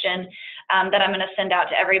poll question that I'm going to send out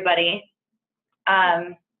to everybody.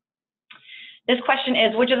 This question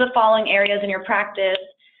is, which of the following areas in your practice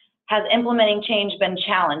has implementing change been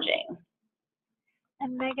challenging?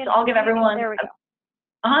 And Megan, so I'll give everyone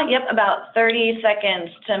about 30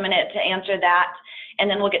 seconds to a minute to answer that, and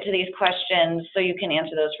then we'll get to these questions so you can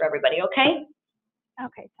answer those for everybody, okay?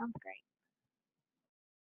 Okay, sounds great.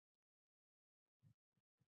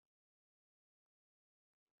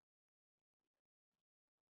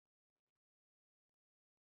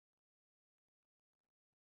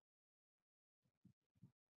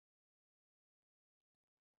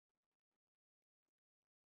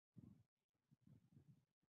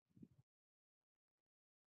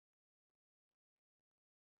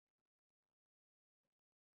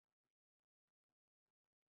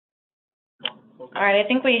 All right, I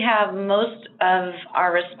think we have most of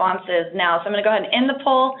our responses now, so I'm going to go ahead and end the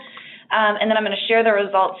poll, and then I'm going to share the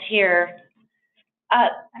results here.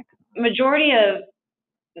 Majority of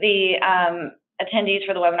the attendees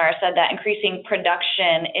for the webinar said that increasing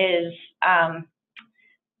production is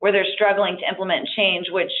where they're struggling to implement change,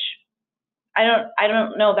 which I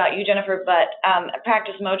don't know about you, Jennifer, but at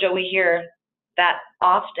PracticeMojo we hear that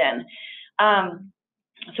often.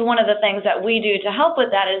 So one of the things that we do to help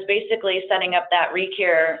with that is basically setting up that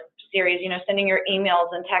recare series, you know, sending your emails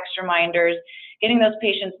and text reminders, getting those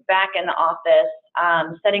patients back in the office,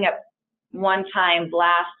 setting up one-time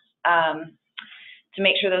blasts to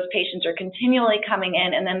make sure those patients are continually coming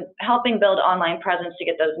in, and then helping build online presence to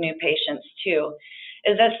get those new patients too.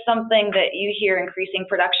 Is that something that you hear increasing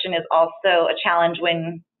production is also a challenge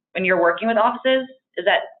when you're working with offices? Is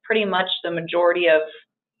that pretty much the majority of,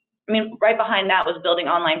 I mean, right behind that was building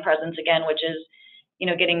online presence again, which is, you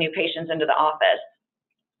know, getting new patients into the office.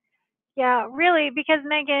 Yeah, really, because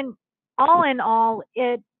Megan, all in all,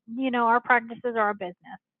 you know, our practices are a business.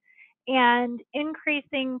 And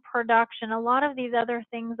increasing production, a lot of these other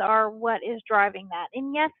things are what is driving that.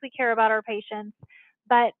 And yes, we care about our patients,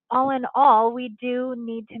 But all in all, we do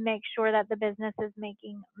need to make sure that the business is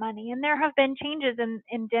making money. And there have been changes in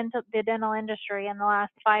the dental industry in the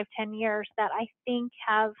last 5-10 years that I think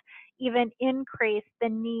have even increased the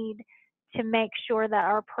need to make sure that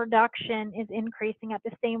our production is increasing at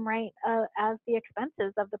the same rate as the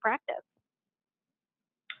expenses of the practice.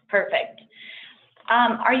 Perfect.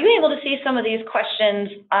 Are you able to see some of these questions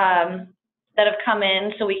that have come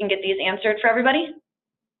in so we can get these answered for everybody?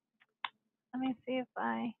 Let me see if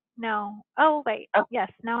no. Oh, wait. Oh.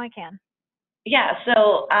 Yes, now I can. Yeah,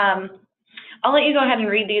 so I'll let you go ahead and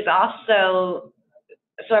read these off so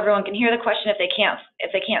everyone can hear the question if they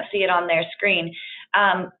can't see it on their screen.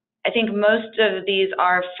 I think most of these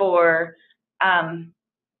are for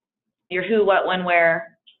your who, what, when,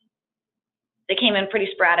 where. They came in pretty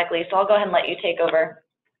sporadically, so I'll go ahead and let you take over.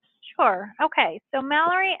 Sure. Okay. So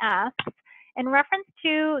Mallory asks, in reference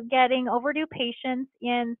to getting overdue patients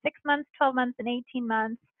in 6 months, 12 months, and 18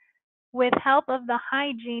 months, with help of the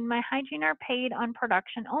hygiene, my hygiene are paid on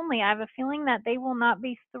production only. I have a feeling that they will not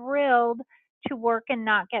be thrilled to work and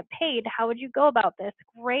not get paid. How would you go about this?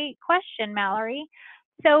 Great question, Mallory.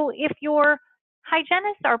 So if your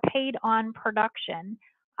hygienists are paid on production,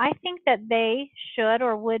 I think that they should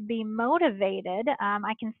or would be motivated.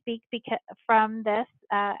 I can speak from this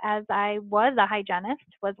as I was a hygienist,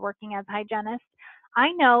 was working as a hygienist.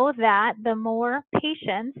 I know that the more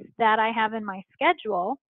patients that I have in my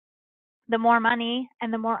schedule, the more money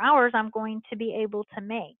and the more hours I'm going to be able to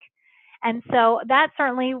make. And so that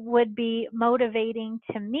certainly would be motivating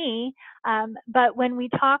to me. But when we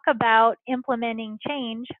talk about implementing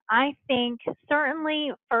change, I think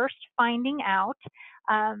certainly first finding out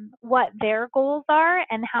what their goals are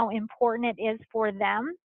and how important it is for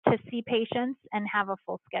them to see patients and have a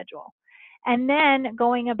full schedule. And then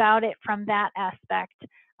going about it from that aspect.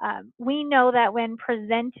 We know that when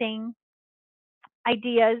presenting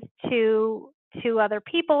ideas to other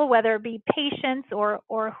people, whether it be patients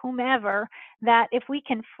or whomever, that if we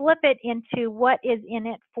can flip it into what is in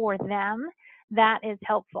it for them, that is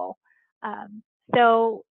helpful.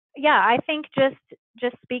 So yeah, I think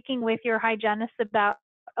just speaking with your hygienist about,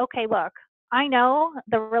 okay, look, I know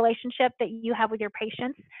the relationship that you have with your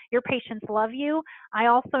patients love you. I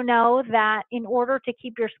also know that in order to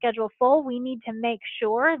keep your schedule full, we need to make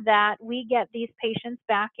sure that we get these patients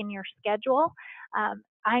back in your schedule.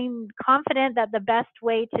 I'm confident that the best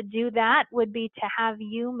way to do that would be to have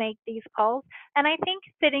you make these calls. And I think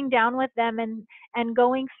sitting down with them and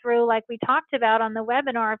going through, like we talked about on the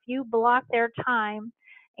webinar, if you block their time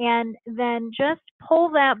and then just pull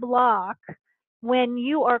that block when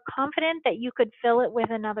you are confident that you could fill it with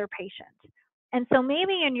another patient. And so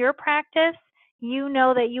maybe in your practice, you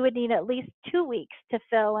know that you would need at least 2 weeks to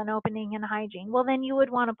fill an opening in hygiene. Well, then you would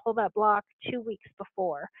want to pull that block 2 weeks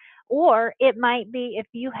before. Or it might be if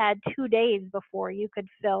you had 2 days before you could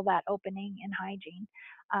fill that opening in hygiene.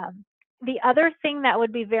 The other thing that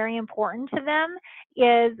would be very important to them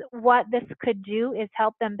is what this could do is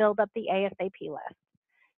help them build up the ASAP list.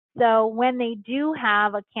 So when they do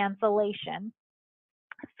have a cancellation,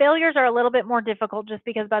 failures are a little bit more difficult just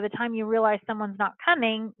because by the time you realize someone's not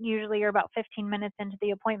coming, usually you're about 15 minutes into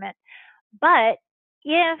the appointment. But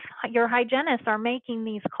if your hygienists are making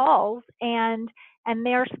these calls and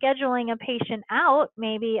they're scheduling a patient out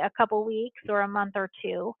maybe a couple weeks or a month or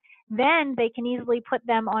two, then they can easily put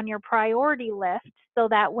them on your priority list so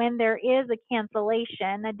that when there is a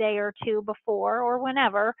cancellation a day or two before or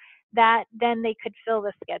whenever, that then they could fill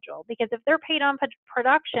the schedule. Because if they're paid on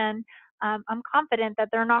production, I'm confident that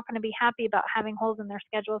they're not going to be happy about having holes in their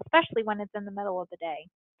schedule, especially when it's in the middle of the day.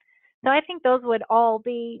 So I think those would all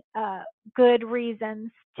be good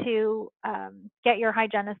reasons to get your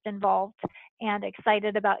hygienist involved and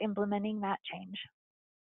excited about implementing that change.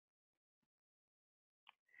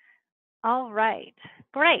 All right,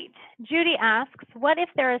 great. Judy asks, what if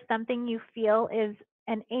there is something you feel is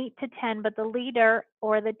an 8 to 10, but the leader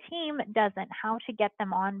or the team doesn't? How to get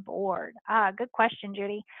them on board? Good question,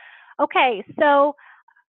 Judy. Okay, so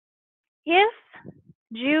if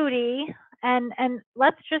Judy, and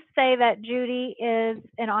let's just say that Judy is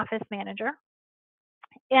an office manager,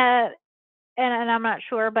 and I'm not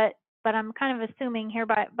sure, but I'm kind of assuming here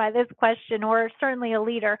by this question, or certainly a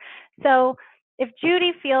leader. So if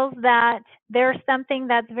Judy feels that there's something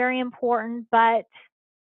that's very important, but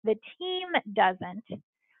the team doesn't,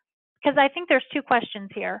 because I think there's two questions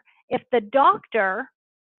here. If the doctor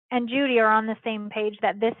and Judy are on the same page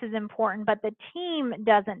that this is important, but the team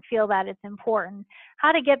doesn't feel that it's important,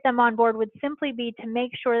 how to get them on board would simply be to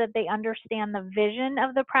make sure that they understand the vision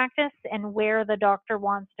of the practice and where the doctor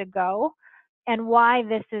wants to go and why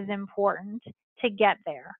this is important to get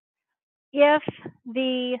there. If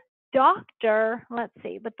the doctor, let's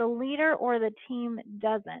see, but the leader or the team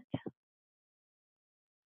doesn't.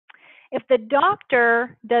 If the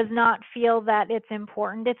doctor does not feel that it's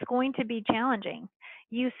important, it's going to be challenging.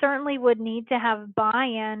 You certainly would need to have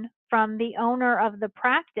buy-in from the owner of the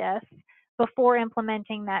practice before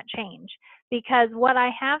implementing that change. Because what I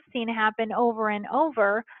have seen happen over and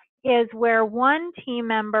over is where one team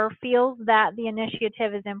member feels that the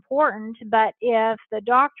initiative is important, but if the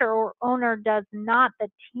doctor or owner does not, the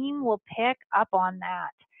team will pick up on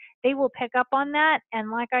that. They will pick up on that,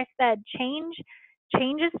 and like I said,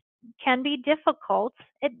 changes can be difficult.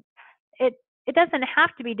 It it doesn't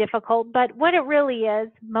have to be difficult, but what it really is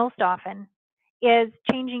most often is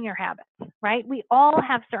changing your habits, right? We all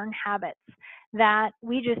have certain habits that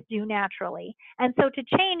we just do naturally. And so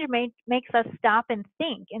to change makes us stop and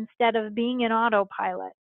think instead of being in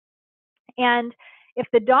autopilot. And if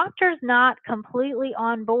the doctor's not completely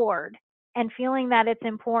on board and feeling that it's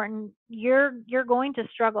important, you're going to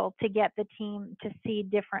struggle to get the team to see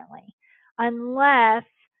differently unless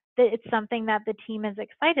it's something that the team is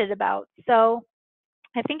excited about. So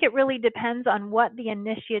I think it really depends on what the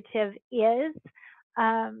initiative is.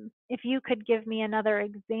 If you could give me another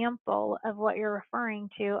example of what you're referring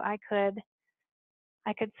to, I could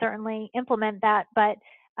certainly implement that. But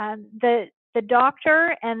the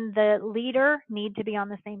doctor and the leader need to be on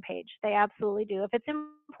the same page. They absolutely do. If it's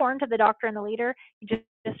important to the doctor and the leader, you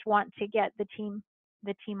just want to get the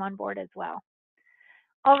team on board as well.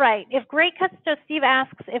 All right. Steve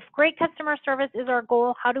asks, if great customer service is our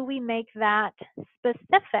goal, how do we make that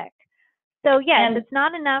specific? So yes, it's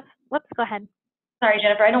not enough. Whoops, go ahead. Sorry,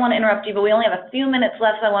 Jennifer, I don't want to interrupt you, but we only have a few minutes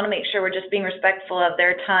left, so I want to make sure we're just being respectful of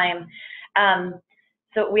their time.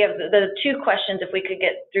 So we have the two questions, if we could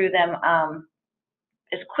get through them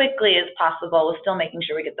as quickly as possible, with still making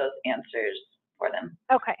sure we get those answers for them.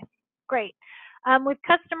 Okay, great. With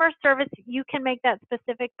customer service, you can make that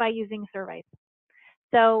specific by using surveys.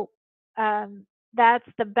 So that's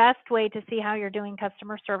the best way to see how you're doing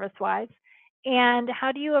customer service-wise. And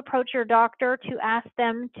how do you approach your doctor to ask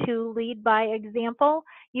them to lead by example?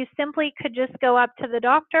 You simply could just go up to the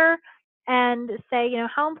doctor and say, you know,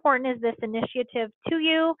 how important is this initiative to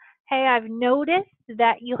you? Hey, I've noticed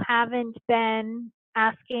that you haven't been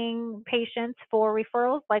asking patients for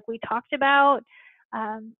referrals like we talked about.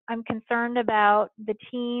 I'm concerned about the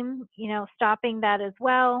team, you know, stopping that as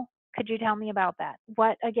well. Could you tell me about that?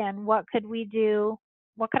 What could we do?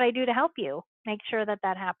 What could I do to help you make sure that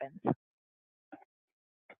that happens?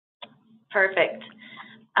 Perfect.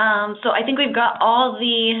 So I think we've got all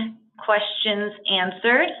the questions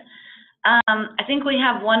answered. I think we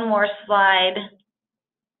have one more slide.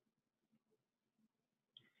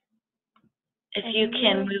 If you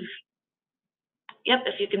can move,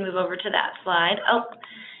 if you can move over to that slide. Oh,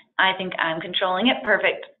 I think I'm controlling it.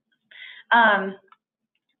 Perfect.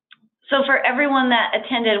 So for everyone that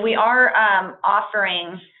attended, we are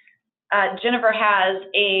offering, Jennifer has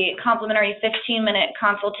a complimentary 15-minute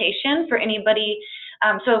consultation for anybody.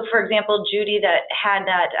 So for example, Judy that had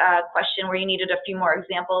that question where you needed a few more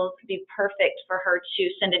examples, would be perfect for her to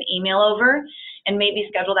send an email over and maybe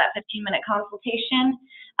schedule that 15-minute consultation.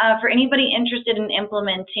 For anybody interested in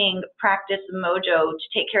implementing PracticeMojo to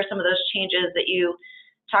take care of some of those changes that you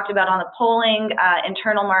talked about on the polling,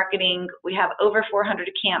 internal marketing, we have over 400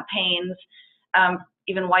 campaigns,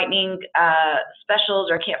 even whitening specials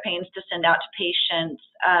or campaigns to send out to patients,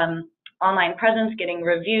 online presence, getting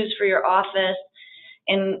reviews for your office,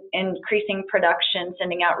 increasing production,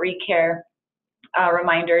 sending out recare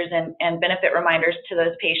reminders and benefit reminders to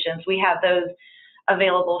those patients. We have those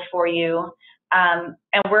available for you. And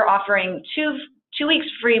we're offering two weeks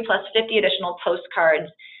free plus 50 additional postcards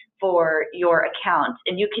for your account.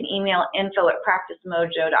 And you can email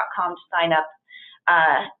info@practicemojo.com to sign up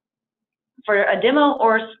for a demo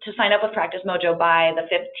or to sign up with PracticeMojo by the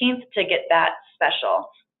 15th to get that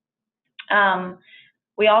special.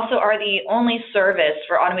 We also are the only service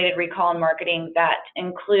for automated recall and marketing that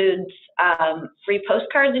includes free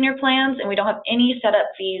postcards in your plans, and we don't have any setup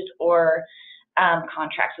fees or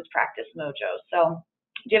contracts with PracticeMojo. So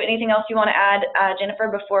do you have anything else you want to add, Jennifer,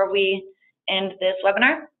 before we end this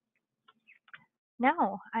webinar?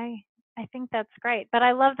 No, I think that's great. But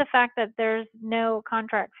I love the fact that there's no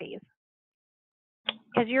contract fees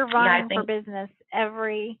because you're running for business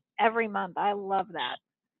every month. I love that.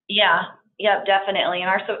 Yeah, definitely.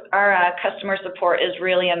 And our customer support is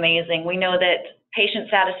really amazing. We know that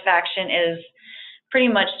patient satisfaction is pretty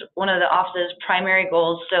much one of the office's primary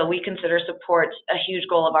goals, so we consider support a huge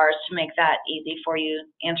goal of ours to make that easy for you,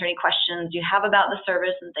 answer any questions you have about the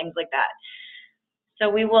service and things like that. So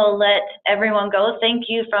we will let everyone go. Thank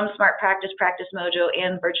you from Smart Practice, PracticeMojo,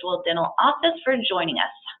 and Virtual Dental Office for joining us.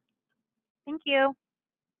 Thank you.